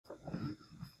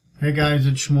Hey guys,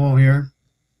 it's Shmuel here.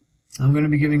 I'm going to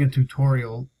be giving a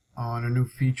tutorial on a new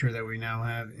feature that we now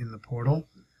have in the portal,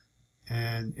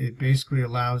 and it basically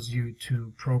allows you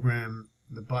to program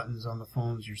the buttons on the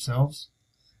phones yourselves,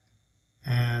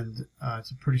 and it's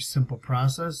a pretty simple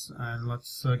process, and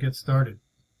let's get started.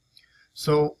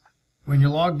 So when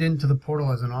you're logged into the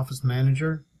portal as an office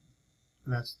manager,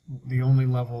 that's the only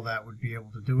level that would be able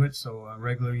to do it. So a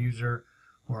regular user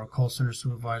or a call center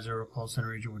supervisor or a call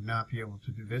center agent would not be able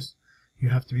to do this. You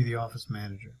have to be the office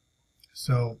manager.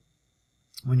 So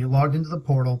when you're logged into the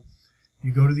portal,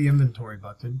 you go to the inventory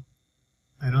button,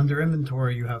 and under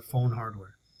inventory you have phone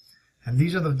hardware. And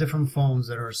these are the different phones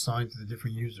that are assigned to the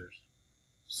different users.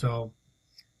 So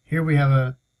here we have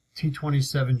a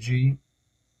T27G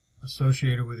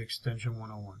associated with extension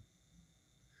 101.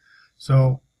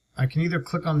 So I can either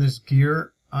click on this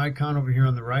gear icon over here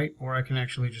on the right, or I can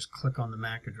actually just click on the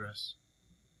MAC address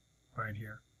right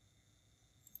here.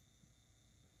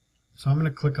 So I'm going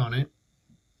to click on it,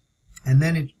 and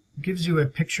then it gives you a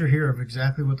picture here of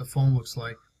exactly what the phone looks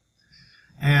like.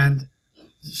 And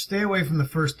stay away from the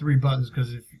first three buttons,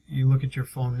 because if you look at your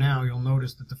phone now, you'll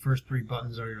notice that the first three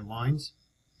buttons are your lines.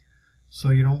 So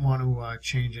you don't want to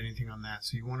change anything on that.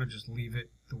 So you want to just leave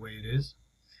it the way it is.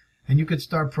 And you could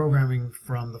start programming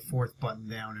from the fourth button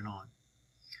down and on.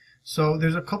 So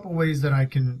there's a couple ways that I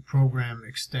can program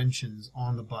extensions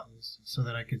on the buttons so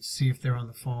that I could see if they're on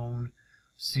the phone,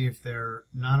 see if they're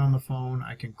not on the phone.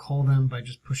 I can call them by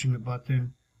just pushing the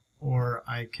button, or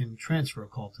I can transfer a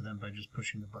call to them by just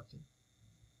pushing the button.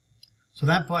 So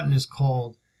that button is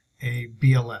called a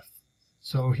BLF.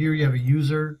 So here you have a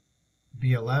user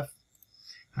BLF,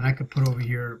 and I could put over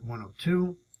here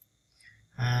 102,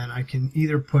 and I can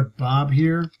either put Bob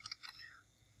here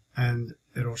and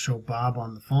it'll show Bob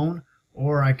on the phone,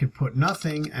 or I could put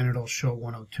nothing and it'll show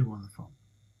 102 on the phone.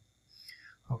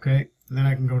 Okay, and then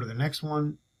I can go to the next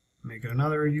one, make it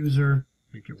another user,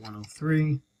 make it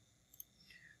 103,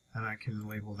 and I can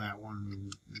label that one,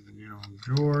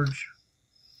 George,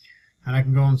 and I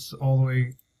can go all the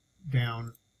way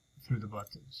down through the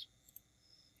buttons.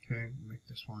 Okay, make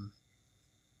this one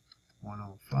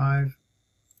 105,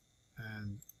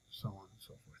 and so on and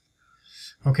so forth.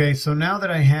 Okay, so now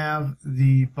that I have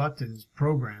the buttons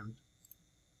programmed,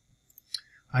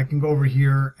 I can go over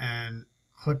here and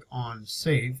click on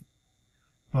Save,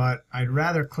 but I'd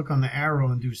rather click on the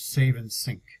arrow and do Save and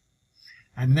Sync.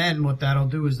 And then what that'll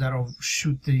do is that'll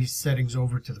shoot these settings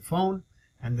over to the phone,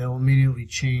 and they'll immediately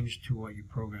change to what you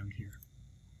programmed here.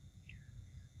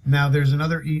 Now there's an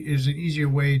easier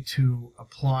way to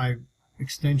apply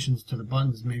extensions to the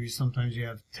buttons. Maybe sometimes you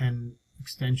have 10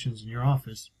 extensions in your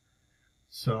office,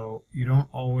 so you don't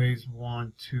always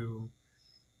want to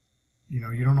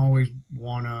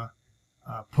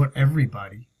put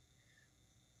everybody.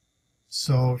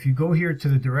 So if you go here to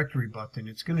the directory button,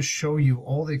 it's going to show you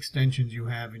all the extensions you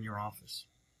have in your office.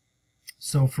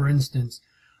 So for instance,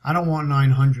 I don't want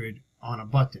 900 on a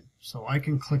button, so I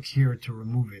can click here to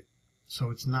remove it so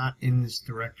it's not in this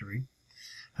directory.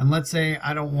 And let's say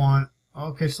I don't want,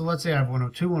 okay, so let's say I have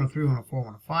 102, 103, 104,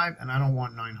 105, and I don't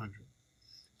want 900.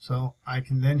 So I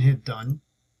can then hit done.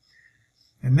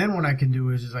 And then what I can do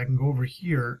is I can go over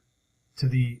here to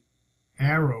the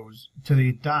arrows, to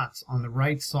the dots on the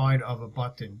right side of a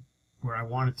button where I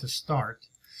want it to start,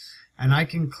 and I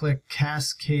can click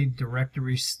Cascade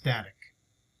Directory Static.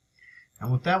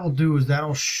 And what that will do is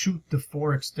that'll shoot the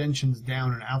 4 extensions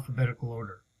down in alphabetical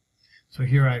order. So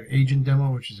here I have Agent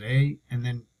Demo, which is A, and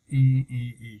then E,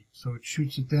 E, E. So it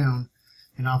shoots it down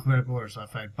in alphabetical order. So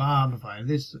if I had Bob, if I had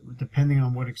this, depending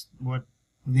on what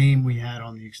name we had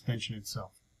on the extension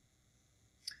itself.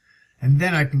 And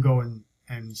then I can go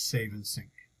and save and sync.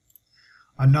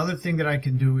 Another thing that I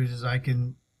can do is I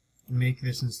can make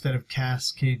this, instead of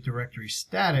Cascade Directory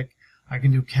Static, I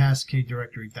can do Cascade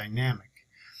Directory Dynamic.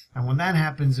 And when that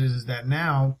happens is that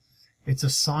now it's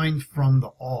assigned from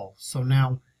the all. So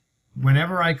now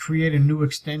whenever I create a new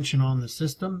extension on the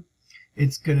system,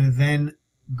 it's going to then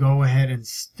go ahead and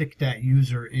stick that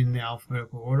user in the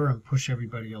alphabetical order and push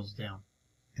everybody else down.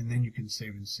 And then you can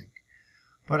save and sync.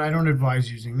 But I don't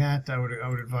advise using that. I would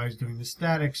advise doing the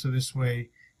static, so this way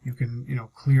you can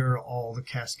clear all the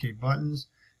cascade buttons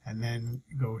and then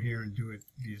go here and do it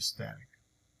via static.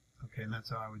 Okay, and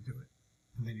that's how I would do it.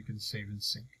 And then you can save and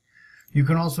sync. You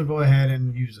can also go ahead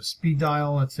and use a speed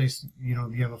dial. Let's say you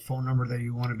have a phone number that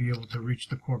you want to be able to reach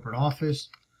the corporate office.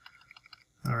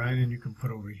 All right, and you can put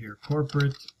over here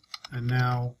corporate, and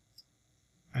now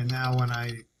when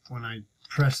I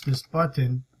press this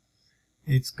button,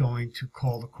 it's going to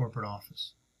call the corporate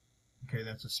office. Okay,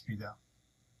 that's a speed dial.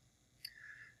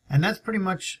 And that's pretty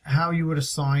much how you would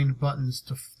assign buttons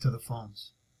to the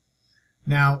phones.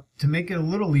 Now, to make it a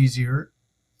little easier,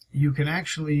 you can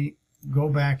actually go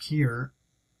back here,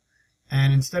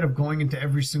 and instead of going into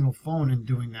every single phone and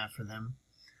doing that for them,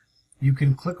 you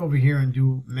can click over here and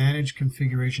do Manage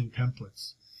Configuration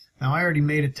Templates. Now, I already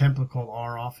made a template called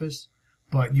Our Office,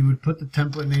 but you would put the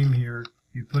template name here,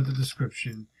 you'd put the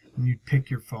description, and you'd pick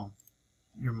your phone,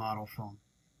 your model phone.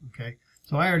 Okay?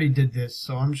 So I already did this,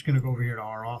 so I'm just going to go over here to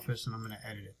Our Office, and I'm going to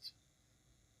edit it.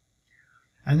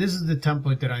 And this is the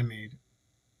template that I made.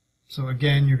 So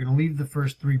again, you're going to leave the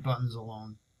first 3 buttons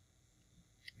alone.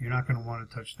 You're not going to want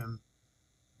to touch them.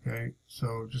 Okay,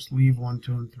 so just leave 1,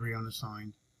 2, and 3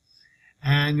 unassigned.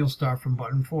 And you'll start from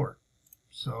button 4.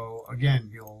 So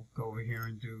again, you'll go over here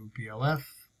and do BLF.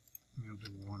 You'll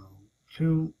do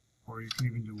 102, or you can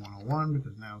even do 101,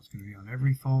 because now it's going to be on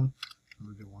every phone. I'm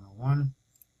going to do 101, and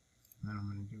then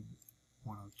I'm going to do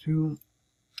 102,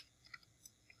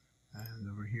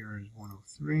 and over here is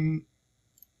 103.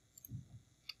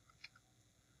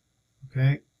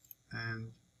 Okay,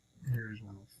 and here's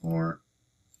 104,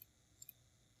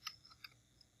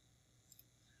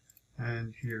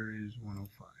 and here is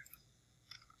 105.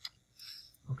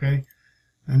 Okay,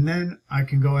 and then I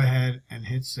can go ahead and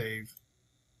hit save,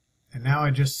 and now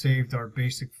I just saved our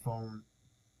basic phone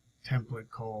template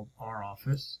called Our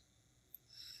Office.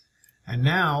 And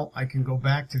now I can go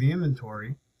back to the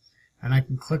inventory, and I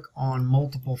can click on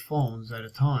multiple phones at a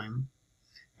time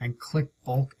and click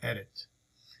bulk edit.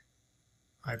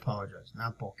 I apologize,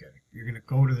 not bulk edit. You're going to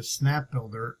go to the Snap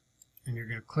Builder, and you're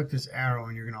going to click this arrow,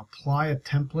 and you're going to apply a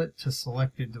template to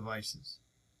selected devices.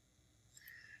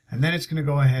 And then it's going to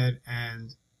go ahead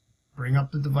and bring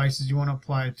up the devices you want to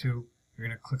apply it to. You're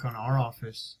going to click on Our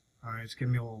Office. All right, it's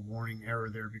giving me a little warning error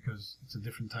there because it's a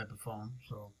different type of phone.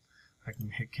 So I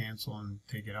can hit cancel and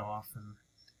take it off and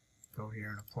go here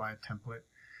and apply a template.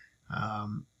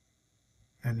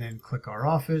 And then click Our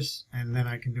Office, and then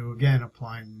I can do again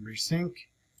apply and resync,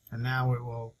 and now it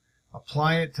will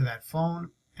apply it to that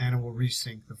phone, and it will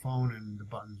resync the phone, and the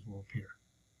buttons will appear.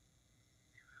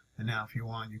 And now if you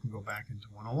want, you can go back into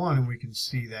 101, and we can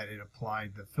see that it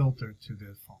applied the filter to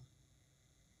the phone,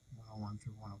 101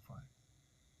 through 105.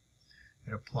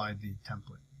 It applied the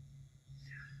template.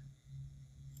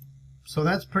 So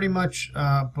that's pretty much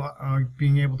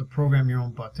being able to program your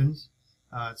own buttons.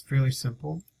 It's fairly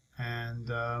simple. And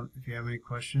if you have any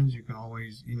questions, you can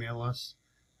always email us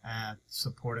at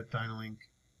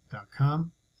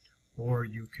support@dynalink.com, or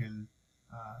you can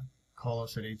call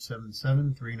us at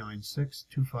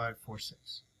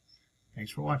 877-396-2546.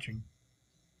 Thanks for watching.